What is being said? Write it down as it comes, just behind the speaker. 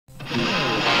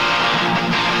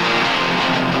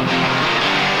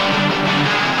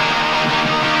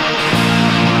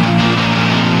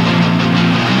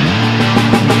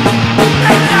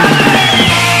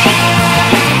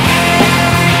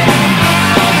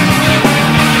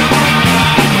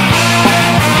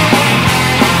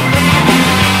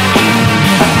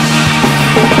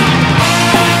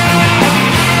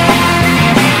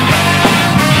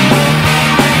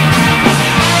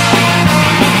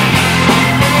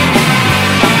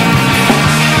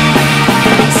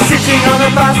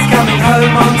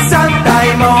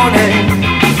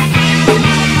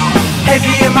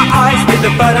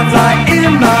butterfly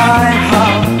in my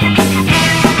heart.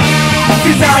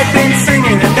 'Cause I've been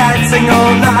singing and dancing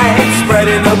all night,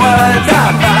 spreading the words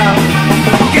about.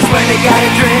 'Cause when you got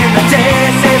a dream that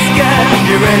this is good,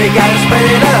 you really gotta spread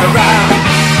it around.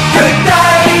 Good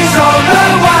days on the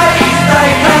way, they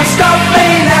can't stop me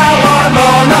now, I'm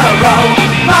on a roll.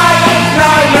 Make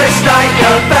no mistake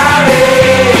about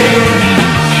it,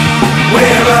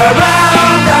 we're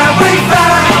around and we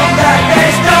found that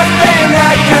there's nothing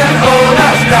that can hold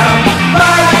us down.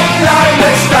 Make no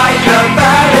mistake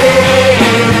about it.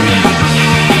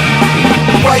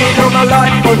 Waited all my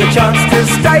life for the chance to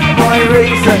state my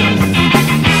reason.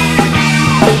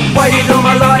 Waited all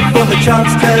my life for the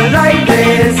chance to lay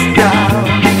this down.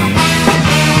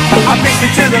 I've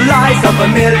listened to the lies of a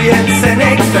million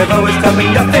cynics, they've always told me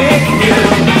nothing new.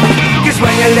 'Cause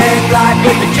when you live life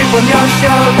with a chip on your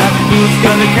shoulder, who's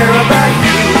gonna care about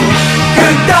you?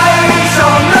 Good days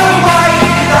on the way,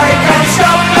 they can't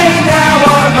stop me now,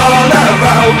 I'm on a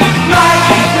roll.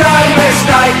 Make no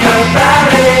mistake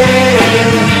about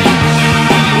it,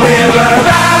 we're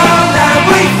around and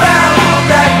we found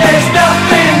that there's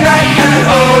nothing that can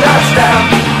hold us down.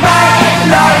 Make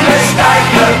no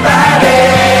mistake about it.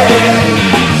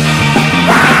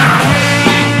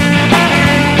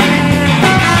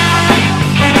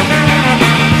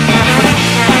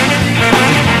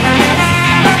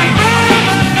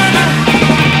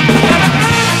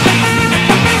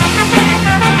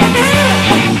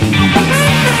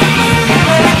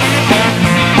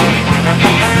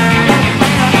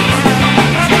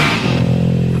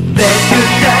 There's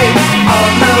good days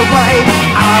on the way,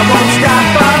 I won't stop,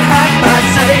 I'll have my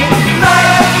say.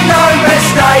 Make no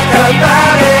mistake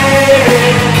about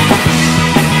it,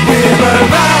 we're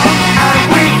around and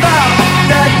we found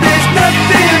that there's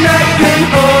nothing that can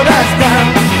hold us down.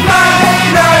 Make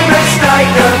no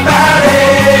mistake about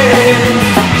it.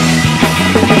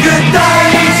 Good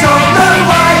days on the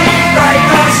way, they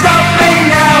can't stop me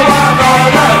now, I'm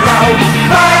on a roll.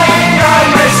 Make no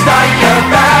mistake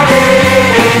about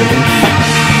it,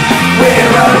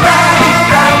 we're around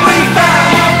and we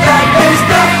found that there's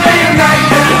nothing that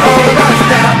can hold us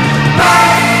down.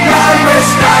 Make no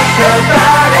mistake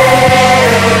about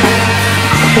it.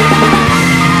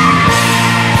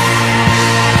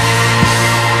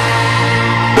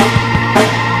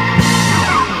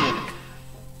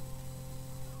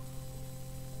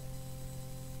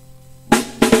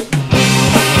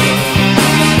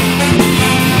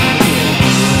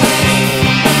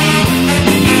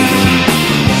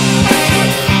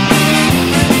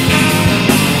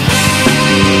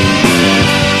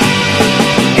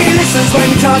 When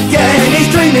he's talking, he's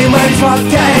dreaming when he's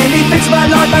walking. He thinks about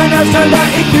life and how's turned out.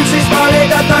 He keeps his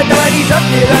smiling at the night. He's up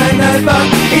here and over.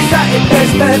 He's at it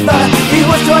best ever. He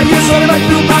wants to use all of my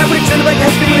blue pie, which in the back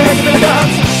has been with the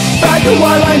dance. Back a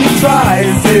while when he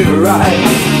tries to write,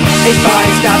 he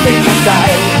finds nothing to say.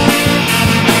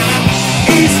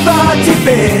 He's far too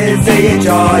busy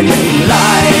enjoying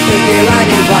life to hear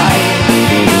anyway.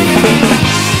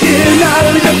 You know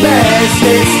the best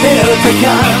is still to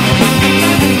come.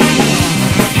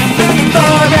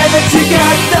 Forever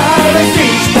together as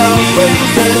each stone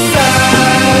brings the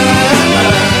sun.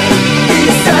 He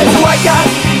says wake up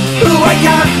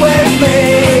with me.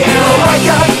 Oh, wake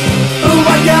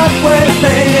up with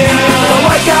me. Oh,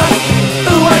 wake up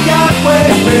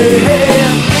with me.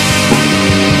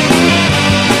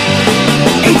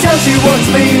 He tells you what's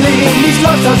feeling, he's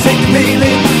lost on sick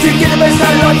feeling. To get the best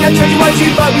out of life, change what you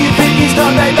but you think he's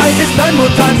not that nice. There's no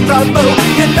more time to trouble,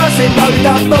 you doesn't know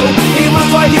double. He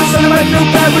wants why you son of a blue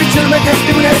bad, we should make a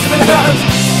stimulation for the house.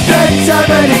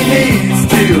 Determined he needs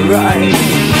to rise,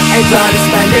 and try to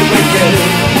spend it with you.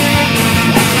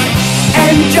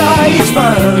 Enjoy each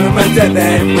moment of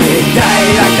every day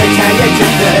like they tell you to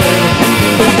do.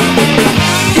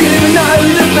 You know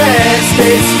the best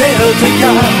is still to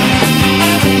come.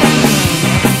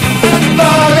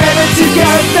 Forever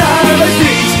together as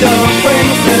each dawn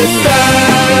brings the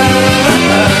sun.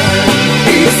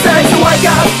 He says wake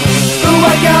up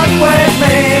with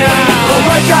me. Oh,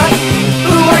 wake up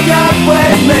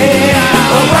with me.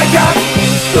 Oh, wake up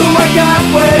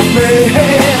with me.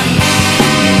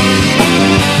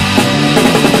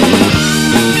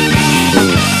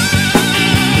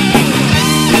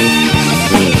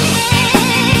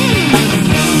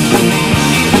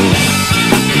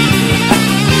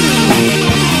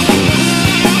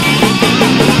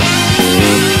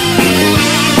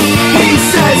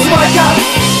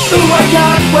 Wake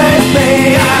up with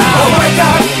me. Oh,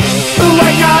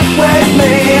 wake up with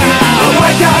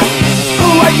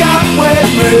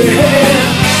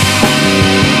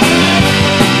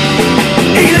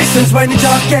just when he's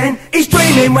talking, he's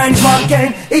dreaming when he's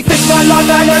walking. He thinks my life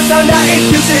and has found that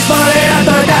he keeps his money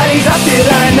after that. He's happy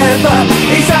than ever,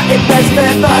 he's at his best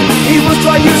ever. He was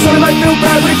trying to sort of make feel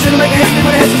bad, but he shouldn't make a hit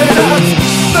when it's been up.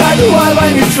 But why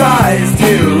when he tries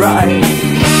to write,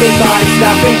 he finds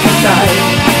nothing to say.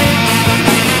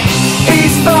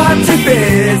 He's far too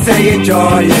busy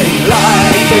enjoying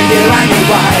life with you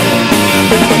anyway.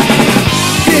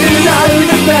 You know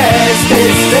the best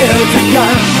is still to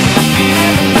come.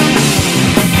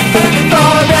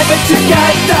 Forever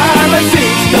together as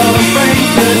each don't bring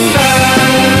the sun.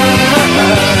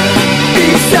 He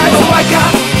said, wake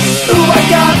up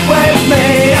with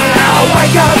me.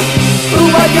 Wake up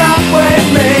with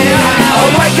me.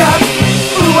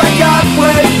 Wake up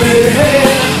with me.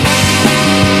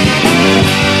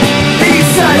 He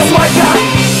says, wake up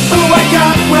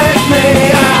with me.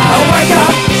 Wake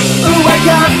up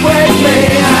with me.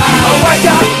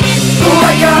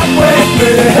 Wake up with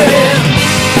me.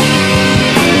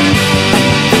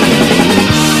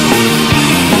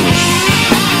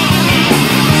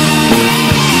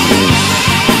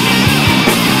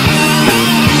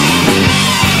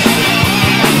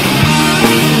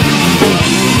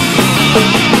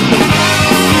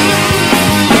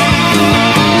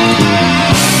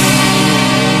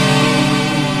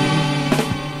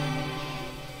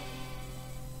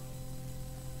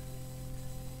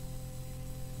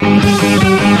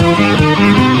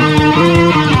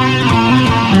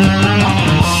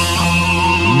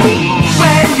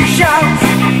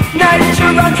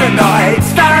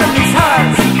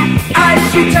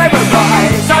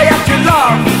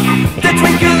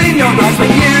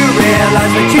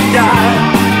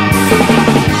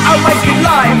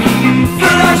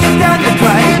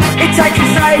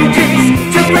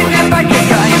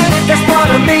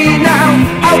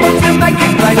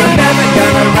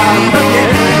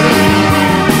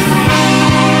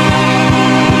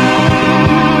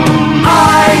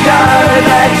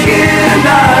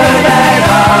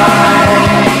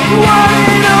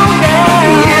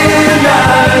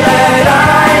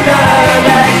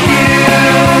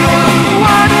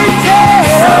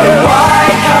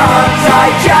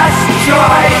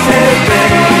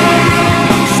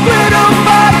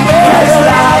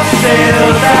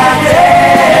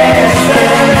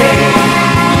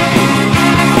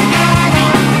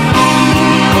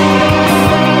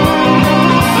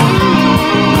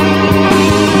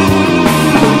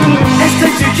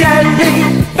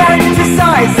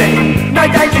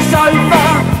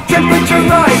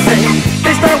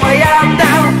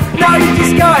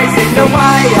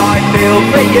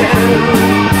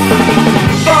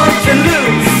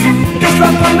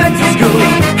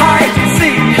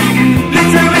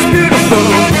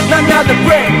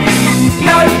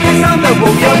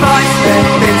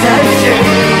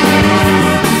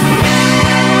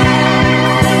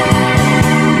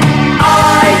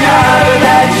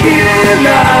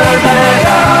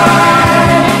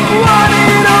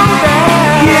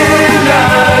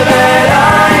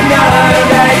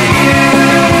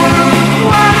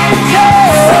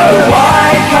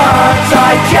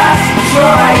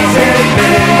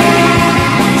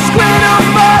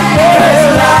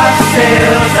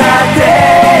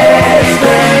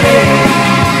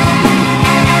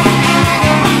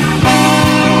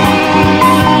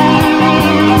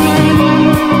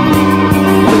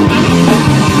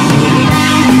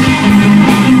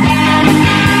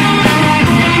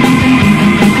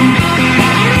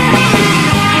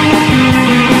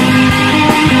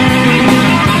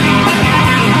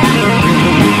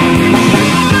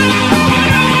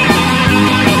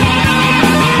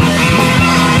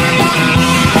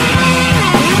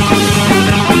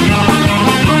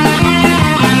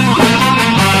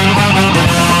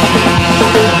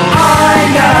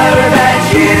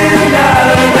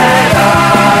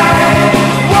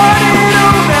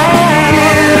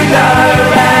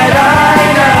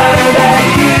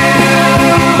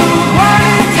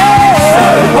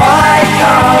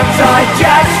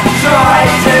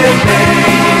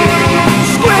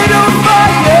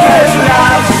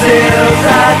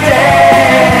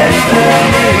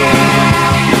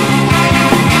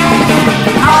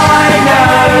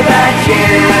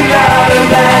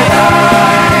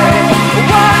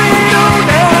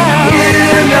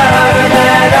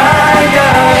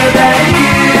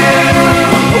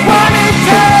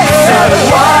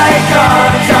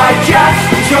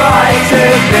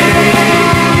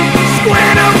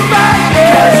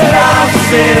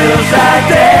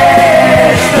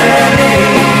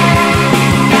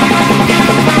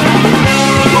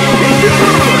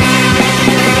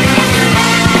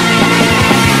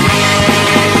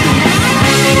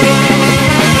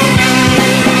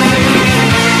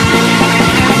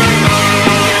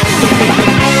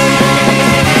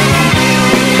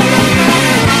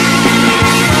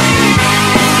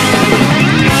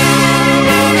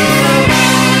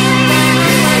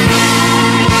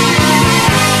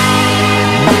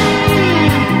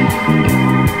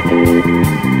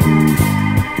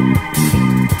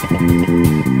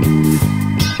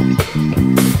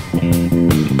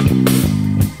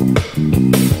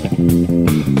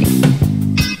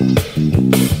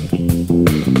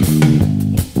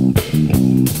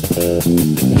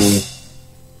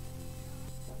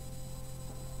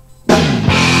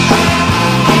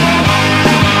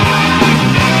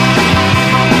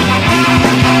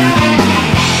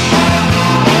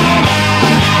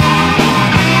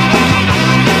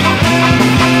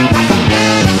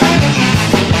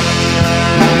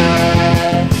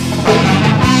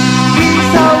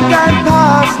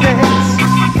 bracelets.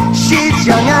 She's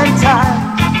young and tired.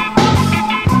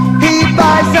 He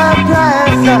buys her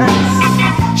presents.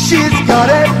 She's got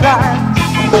it planned.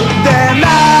 They're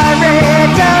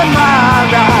married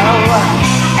tomorrow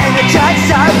in a church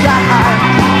so grand.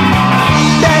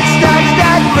 Then starts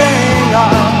that ring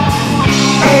on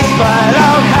his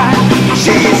fellow hand.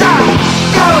 She's a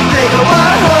gold digger,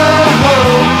 whoa.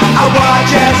 I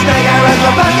watch her stinger as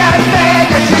the bucket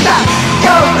figure. She's a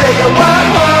gold digger, whoa.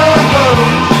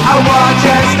 I watch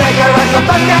her stinger as the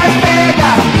bucket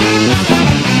figure.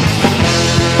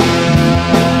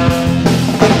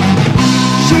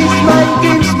 She's made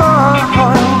him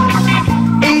smile.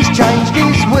 He's changed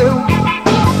his will.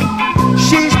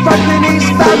 She's broken his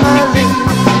family.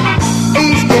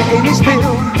 He's getting his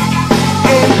fill.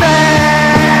 In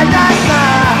bed at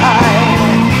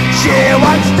night, she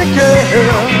wants to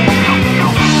kill,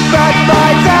 but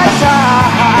finds her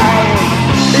time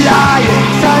lying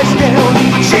so still.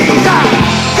 She's a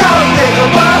gold digger,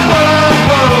 whoa.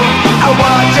 I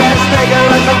watch her stinger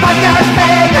as a bucket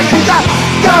figure. She's a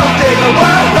gold digger,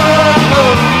 whoa.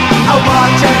 I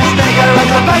watch her stinger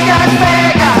as a bucket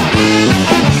figure.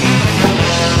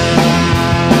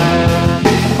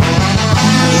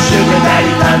 Sugar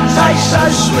daddy don't taste so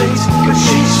sweet, but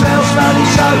she smells funny,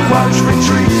 so won't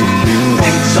retreat.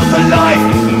 Thinks of the life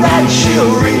that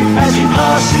she'll reap as he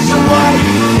passes away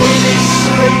in his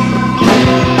sleep.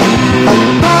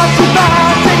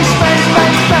 Party,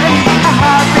 spend a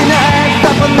happiness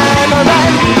that will never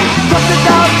end. Cross the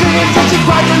dark dreams and she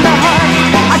cries in the heart.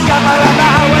 I cover her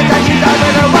hours and she's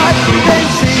over the world. Then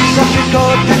she's up to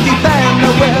court to defend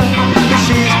the will, but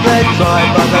she's bled dry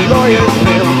by the lawyer's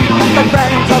bill. The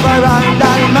friends of her own,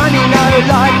 no money, no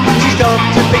life. She's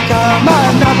doomed to become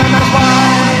another man's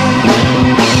wife.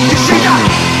 She's a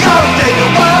gold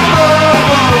digger, whoa.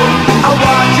 I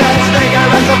watch her stinger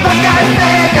as a bucket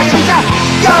figure. She's a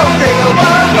gold digger,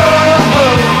 whoa.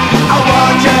 I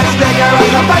watch her stinger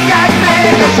as a bucket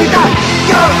figure. She's a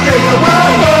gold digger,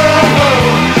 whoa.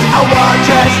 I watch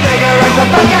her stinger as a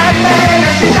bucket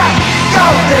figure. She's a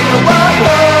gold digger,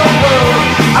 whoa.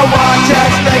 I watch her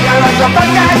stinger as a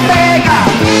bucket figure.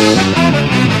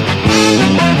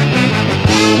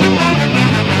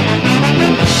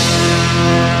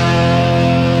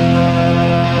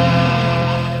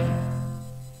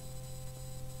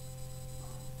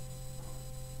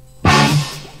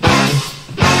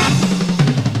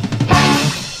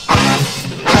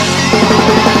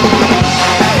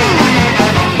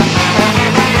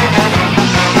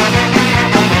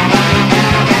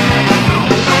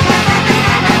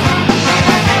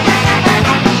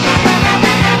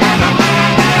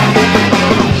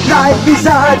 It's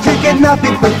hard to get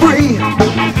nothing for free.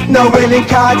 No winning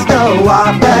cards, no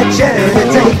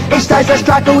opportunity. Each day's a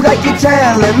struggle, they keep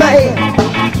telling me.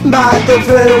 Might go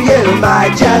through, you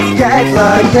might just get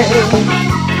lucky.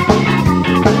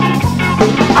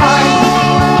 I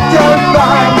don't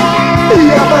buy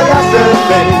your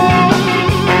philosophy.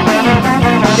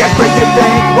 You're free to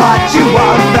think what you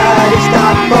want, but it's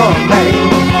not for me.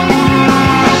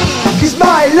 'Cause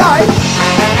my life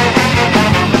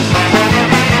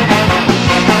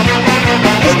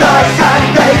is nice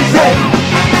and easy.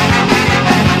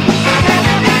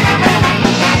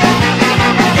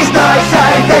 It's nice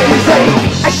and easy.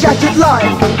 A shattered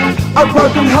life, a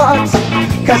broken heart.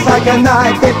 'Cause like a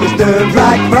knife, it was doomed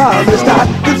right from the start.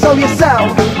 Console yourself,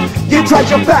 you tried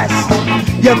your best.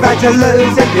 You're about to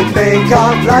lose if you think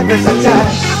of life as a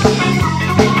test.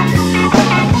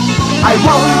 I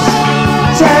won't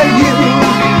tell you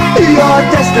your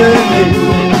destiny.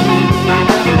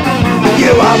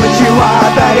 You are what you are,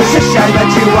 but it's a shame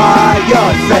that you are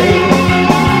your thing.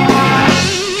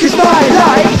 'Cause my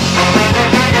life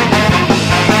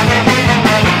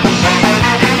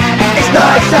is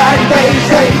nice and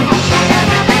easy.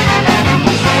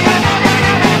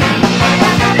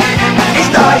 It's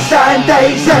nice and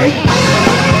easy.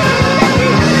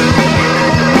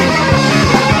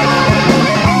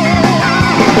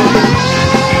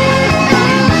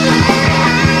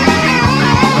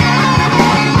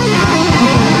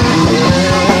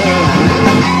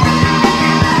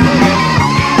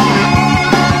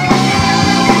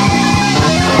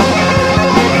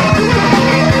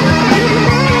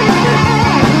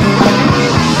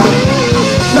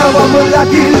 Will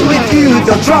love you if you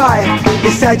don't try.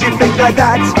 You said you think like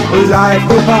that, life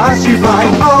will pass you by.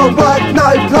 Oh, but no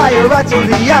player right till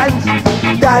the end.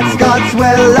 That's God's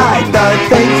will, I don't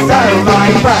think so, my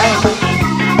friend.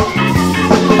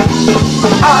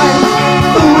 I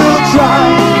will try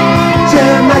to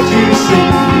make you see.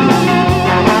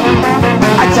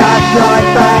 Attack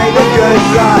life ain't a good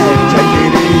life, take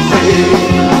it easy.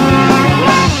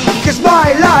 'Cause my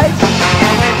life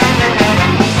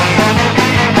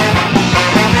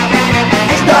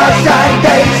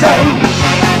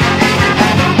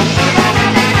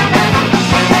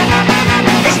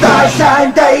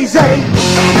and Daisy. It's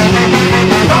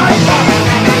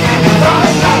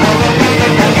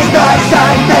nice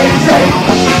and Daisy.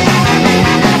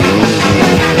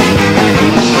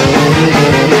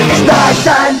 It's nice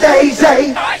and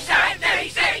Daisy.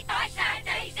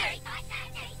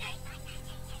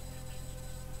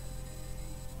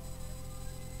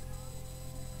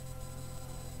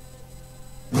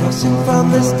 Crossing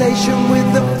from the station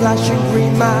with the flashing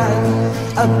green man,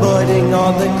 avoiding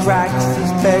all the cracks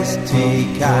as best he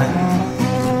can.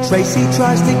 Tracy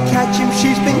tries to catch him,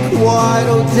 she's been quiet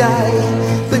all day,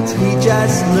 but he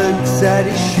just looks at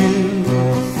his shoes.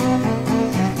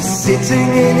 Sitting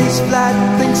in his flat,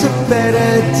 thinks of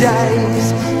better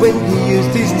days, when he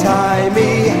used his time,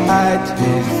 he had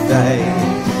his day.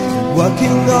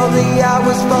 Working all the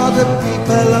hours for the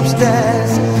people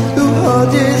upstairs, who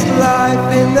hold his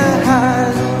life in their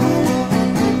hand.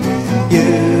 You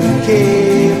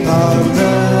keep on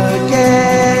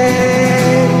looking,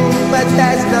 but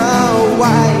there's no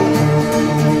way.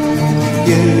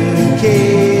 You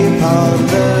keep on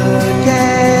looking,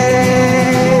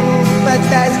 but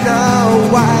there's no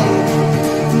way.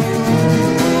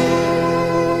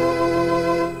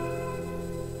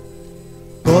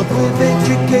 Bored with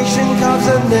education carves a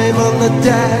name on the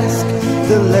desk.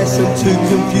 The lesson too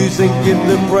confusing, give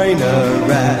the brain a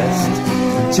rest.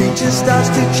 Teacher starts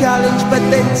to challenge but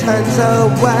then turns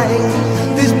away.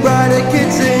 There's brighter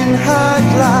kids in her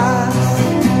class.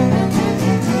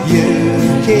 You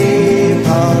keep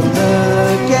on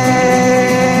looking,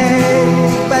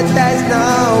 but there's no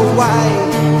way.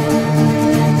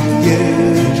 You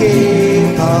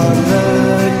keep on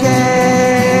looking,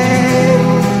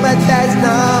 but there's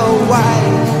no way.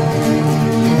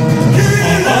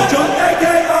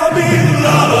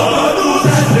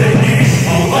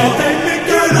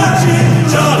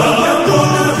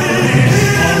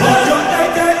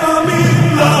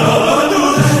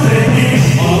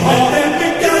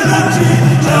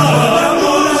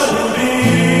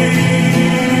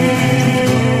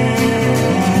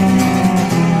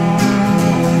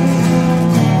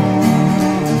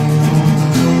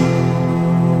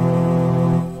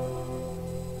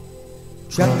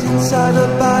 Trapped inside a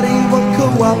body won't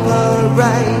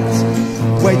cooperate,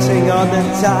 waiting on the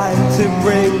time to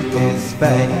bring his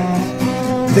fate.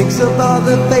 Thinks of all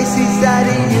the faces that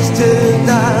he used to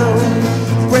know,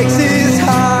 breaks his